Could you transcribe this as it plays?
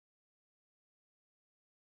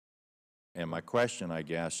And my question, I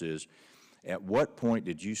guess, is at what point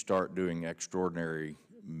did you start doing extraordinary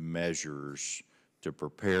measures to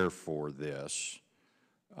prepare for this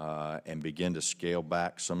and begin to scale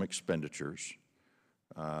back some expenditures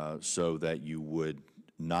so that you would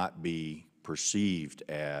not be perceived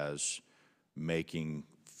as making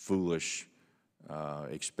foolish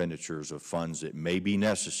expenditures of funds that may be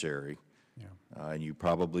necessary? And you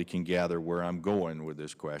probably can gather where I'm going with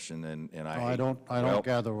this question. And I don't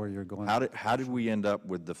gather where you're going. How did we end up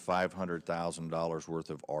with the $500,000 worth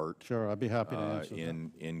of art? Sure, I'd be happy to answer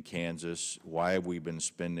in Kansas? Why have we been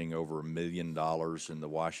spending over $1 million in the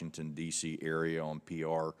Washington, D.C. area on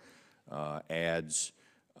PR ads?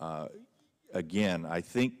 Again, I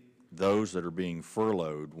think those that are being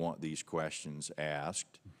furloughed want these questions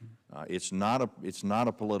asked. It's not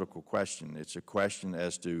a political question. It's a question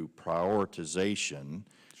as to prioritization,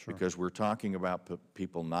 because we're talking about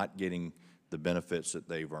people not getting the benefits that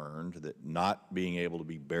they've earned, that not being able to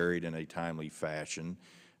be buried in a timely fashion,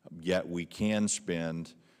 yet we can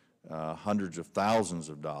spend hundreds of thousands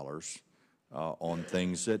of dollars on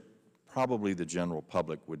things that probably the general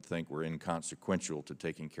public would think were inconsequential to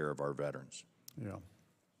taking care of our veterans. Yeah.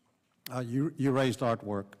 You raised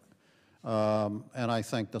artwork, and I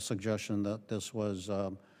think the suggestion that this was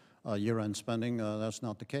year-end spending, that's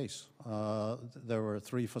not the case. There were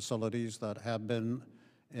 3 facilities that have been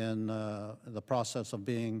in the process of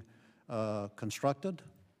being constructed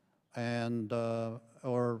and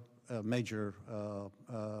or major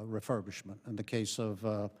refurbishment. In the case of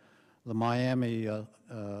the Miami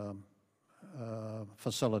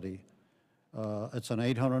facility, it's an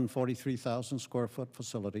 843,000 square foot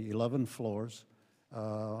facility, 11 floors.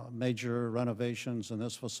 Major renovations in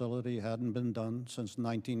this facility hadn't been done since the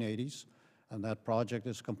 1980s, and that project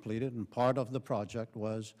is completed. And part of the project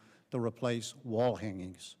was to replace wall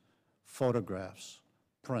hangings, photographs,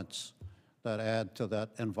 prints that add to that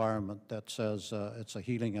environment that says it's a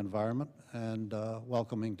healing environment and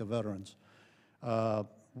welcoming to veterans.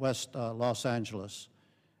 West Los Angeles,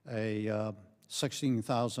 a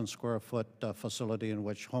 16,000 square foot facility in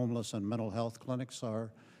which homeless and mental health clinics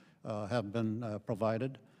have been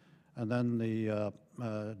provided. And then the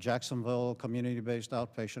Jacksonville community-based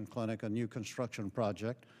outpatient clinic, a new construction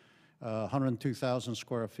project, 102,000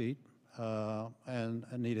 square feet, and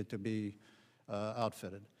needed to be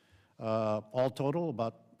outfitted. All total,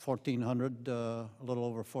 about 1,400, a little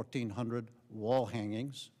over 1,400 wall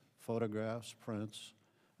hangings, photographs, prints,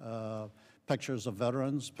 pictures of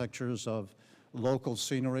veterans, pictures of local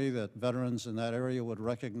scenery that veterans in that area would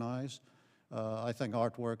recognize. I think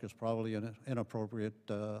artwork is probably an inappropriate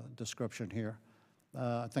description here.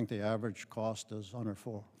 I think the average cost is under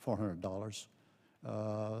 $400,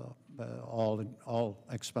 all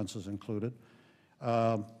expenses included.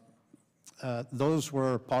 Those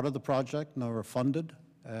were part of the project, and they were funded,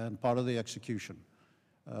 and part of the execution.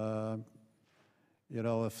 You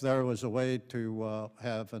know, if there was a way to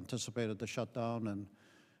have anticipated the shutdown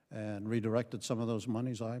and redirected some of those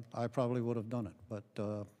monies, I probably would have done it.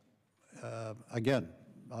 But again,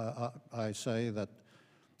 I say that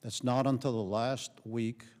it's not until the last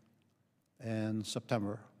week in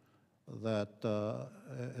September that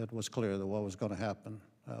it was clear that what was going to happen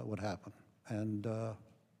would happen. And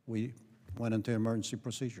we went into emergency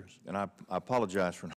procedures. And I apologize for